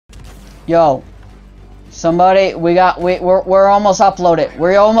Yo. Somebody, we're almost uploaded.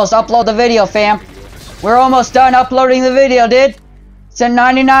 We almost upload the video, fam. We're almost done uploading the video, dude. It's at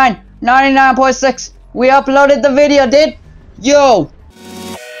 99.6. We uploaded the video, dude. Yo.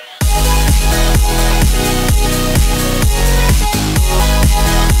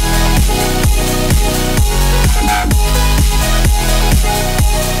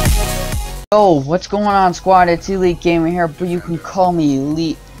 Yo, what's going on, squad? It's Elite Gamer here, but you can call me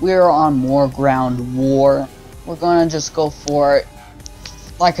Elite. We're on more ground war. We're gonna just go for it.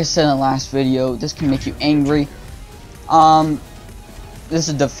 Like I said in the last video, this can make you angry. This is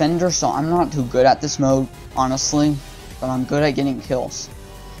a defender, so I'm not too good at this mode, honestly. But I'm good at getting kills.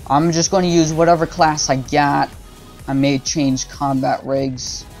 I'm just gonna use whatever class I got. I may change combat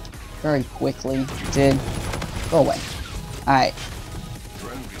rigs very quickly. Did go away. Alright.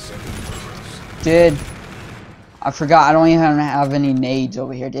 Dude, I forgot I don't even have any nades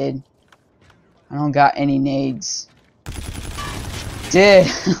over here, dude. I don't got any nades. Dude,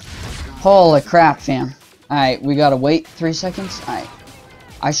 holy crap, fam. Alright, we gotta wait 3 seconds. Alright,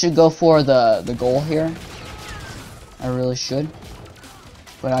 I should go for the goal here. I really should.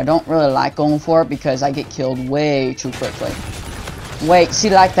 But I don't really like going for it because I get killed way too quickly. Wait,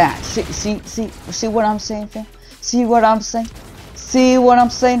 see, like that. See what I'm saying, fam? See what I'm saying? See what I'm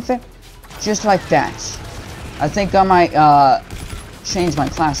saying, fam? Just like that. I think I might change my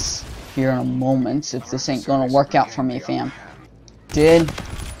class here in a moment if this ain't gonna work out for me, fam. Did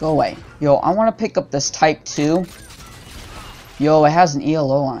go away. Yo, I want to pick up this Type 2. Yo, it has an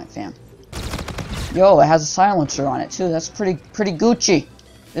ELO on it, fam. Yo, it has a silencer on it too. That's pretty Gucci.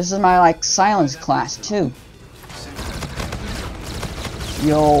 This is my like silence class too.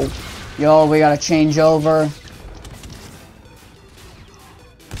 Yo, we gotta change over.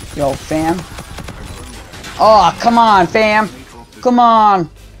 Yo, fam. Oh, come on, fam. Come on.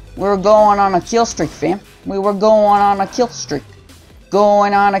 We're going on a kill streak, fam. We were going on a kill streak.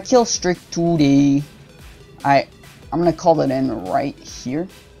 Going on a kill streak today. I'm gonna call it in right here.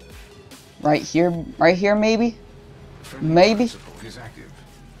 Right here, maybe? Maybe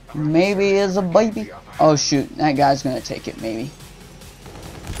is a baby. Oh, shoot. That guy's gonna take it, maybe.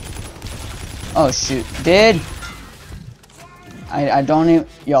 Oh, shoot. Did. I don't even,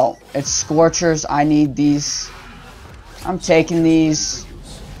 yo, it's Scorchers. I need these. I'm taking these.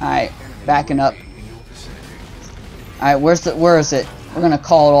 Alright, backing up. Alright, where is it? We're gonna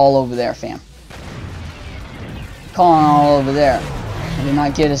call it all over there, fam. Calling all over there. I did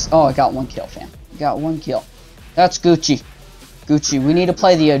not get us. Oh, I got one kill, fam. Got one kill. That's Gucci. Gucci. We need to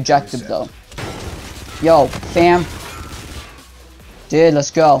play the objective, though. Yo, fam. Dude, let's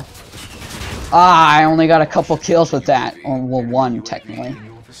go. Ah, I only got a couple kills with that. Or, well, one, technically.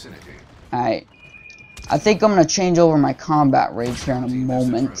 Alright. I think I'm gonna change over my combat rage here in a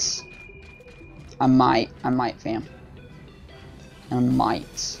moment. I might, fam. I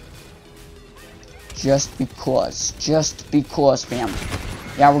might. Just because, fam.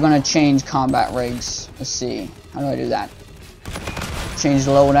 Yeah, we're gonna change combat rigs. Let's see. How do I do that? Change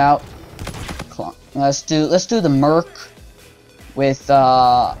the loadout. Let's do the Merc with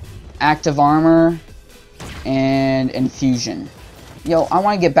active armor and infusion. Yo, I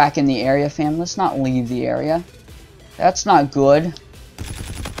want to get back in the area, fam. Let's not leave the area. That's not good.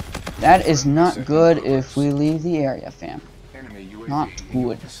 That is not good if we leave the area, fam. Not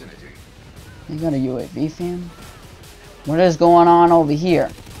good. You got a UAV, fam? What is going on over here?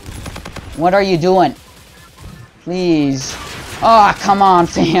 What are you doing? Please. Ah, oh, come on,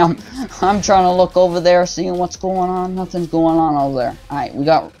 fam. I'm trying to look over there, seeing what's going on. Nothing's going on over there. Alright, we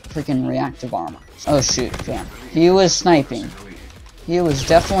got freaking reactive armor. Oh, shoot, fam. He was sniping. He was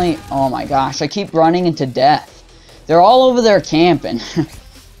definitely... Oh, my gosh. I keep running into death. They're all over there camping.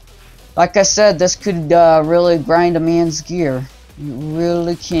 Like I said, this could really grind a man's gear. It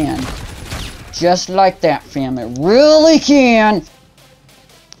really can. Just like that, fam. It really can.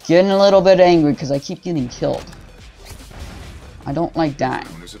 Getting a little bit angry because I keep getting killed. I don't like dying.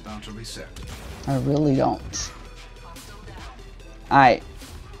 I really don't. Alright.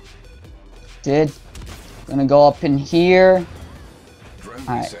 Gonna go up in here.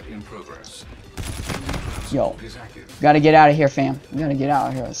 Alright. Yo. Gotta get out of here, fam. We gotta get out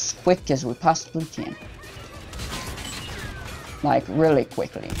of here as quick as we possibly can. Like, really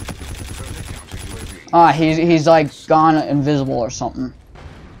quickly. Ah, he's like gone invisible or something.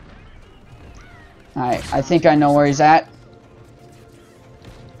 Alright, I think I know where he's at.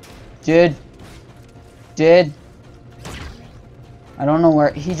 Dude. I don't know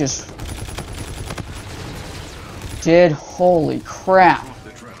where he just... Holy crap.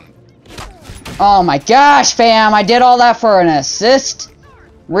 Oh my gosh, fam! I did all that for an assist?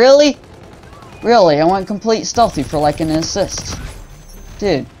 Really? Really, I went complete stealthy for like an assist.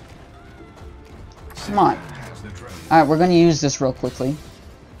 Dude. Come on. Alright, we're gonna use this real quickly.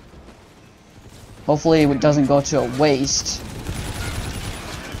 Hopefully it doesn't go to a waste.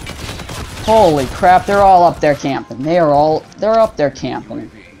 Holy crap, they're all up there camping. They're up there camping.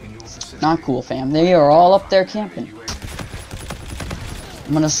 Not cool, fam. They are all up there camping.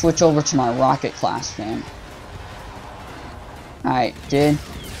 I'm gonna switch over to my rocket class, fam. Alright,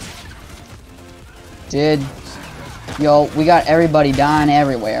 Yo, we got everybody dying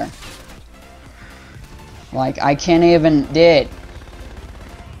everywhere. Like, I can't even...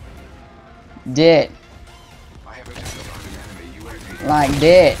 Like,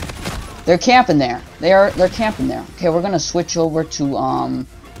 They're camping there. They're camping there. Okay, we're gonna switch over to,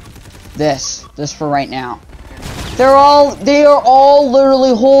 this for right now. They are all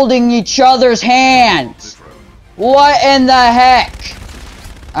literally holding each other's hands. What in the heck?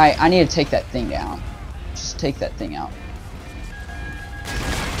 Alright, I need to take that thing down. Just take that thing out.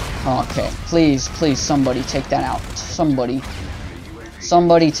 Okay, please, somebody take that out. Somebody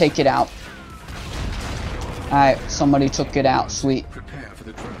take it out. Alright, somebody took it out. Sweet.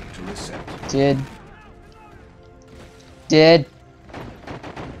 Did.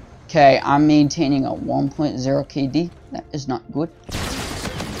 Okay, I'm maintaining a 1.0 KD. That is not good.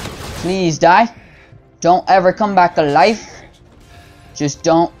 Please die. Don't ever come back to life. Just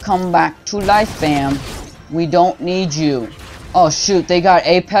don't come back to life, fam. We don't need you. Oh, shoot. They got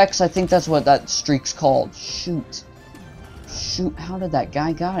Apex. I think that's what that streak's called. Shoot. How did that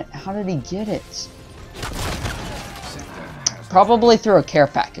guy got it? How did he get it? Probably through a care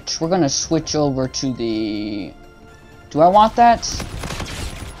package. We're going to switch over to the... Do I want that?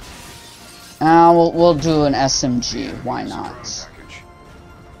 We'll do an SMG. Why not?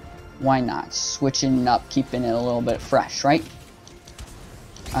 Why not? Switching up, keeping it a little bit fresh, right?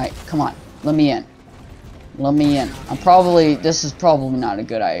 Alright, come on. Let me in. This is probably not a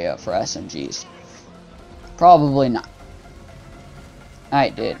good idea for SMGs. Probably not.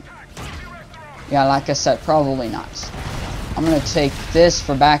 Alright, dude. Yeah, like I said, probably not. I'm gonna take this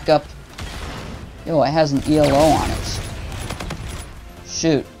for backup. Yo, it has an ELO on it.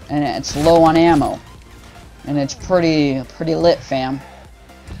 Shoot. And it's low on ammo. And it's pretty lit, fam.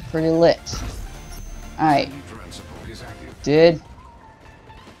 Pretty lit. Alright.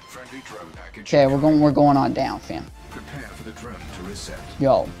 Okay, we're going on down, fam.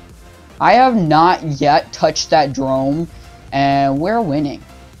 Yo. I have not yet touched that drone, and we're winning.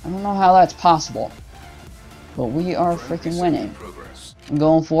 I don't know how that's possible. But we are freaking winning. I'm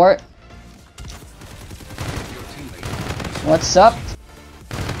going for it. What's up?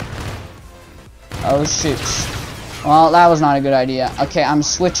 Oh, shoot. Well, that was not a good idea. Okay, I'm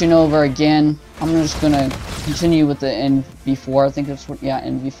switching over again. I'm just gonna continue with the NV4. I think it's, yeah,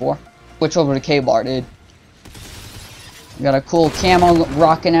 NV4. Switch over to K-Bar, dude. We got a cool camo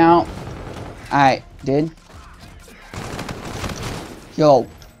rocking out. Alright, dude. Yo,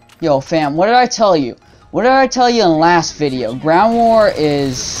 fam, what did I tell you? What did I tell you in the last video? Ground War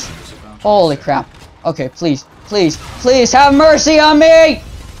is... Holy crap. Okay, please have mercy on me!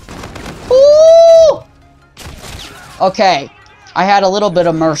 Woo! Okay, I had a little bit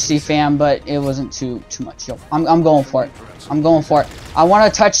of mercy, fam, but it wasn't too much. Yo, I'm going for it. I'm going for it. I want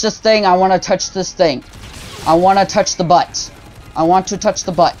to touch this thing. I want to touch this thing. I want to touch the butt. I want to touch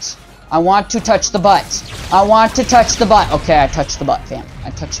the butt. I want to touch the butt. I want to touch the butt. Okay, I touched the butt, fam.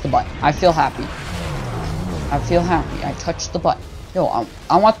 I touched the butt. I feel happy. I feel happy. I touched the butt. Yo,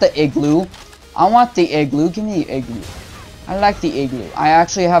 I want the igloo. I want the igloo. Give me the igloo. I like the igloo. I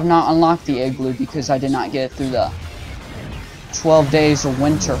actually have not unlocked the igloo because I did not get it through the 12 days of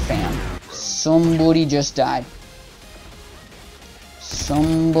winter, fam. Somebody just died.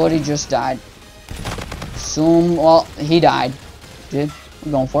 Somebody just died. Well, he died. Dude,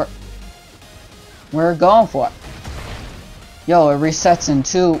 we're going for it. We're going for it. Yo, it resets in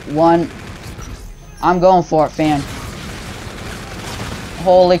 2, 1. I'm going for it, fam.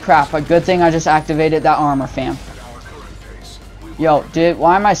 Holy crap, a good thing I just activated that armor, fam. Yo, dude,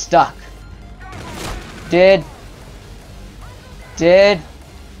 why am I stuck?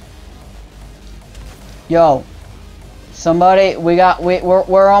 Yo, somebody,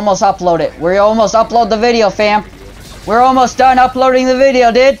 we're almost uploaded. We almost upload the video, fam. We're almost done uploading the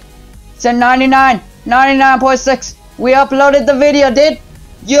video, dude. It's at 99.6. We uploaded the video, dude.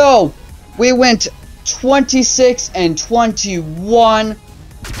 Yo, we went 26 and 21.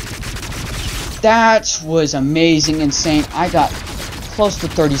 That was amazing, insane. I got close to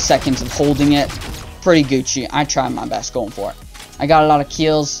 30 seconds of holding it. Pretty Gucci. I tried my best going for it. I got a lot of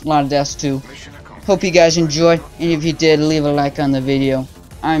kills, a lot of deaths too. Hope you guys enjoyed. And if you did, leave a like on the video.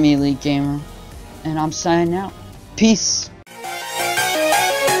 I'm Elite Gamer. And I'm signing out. Peace.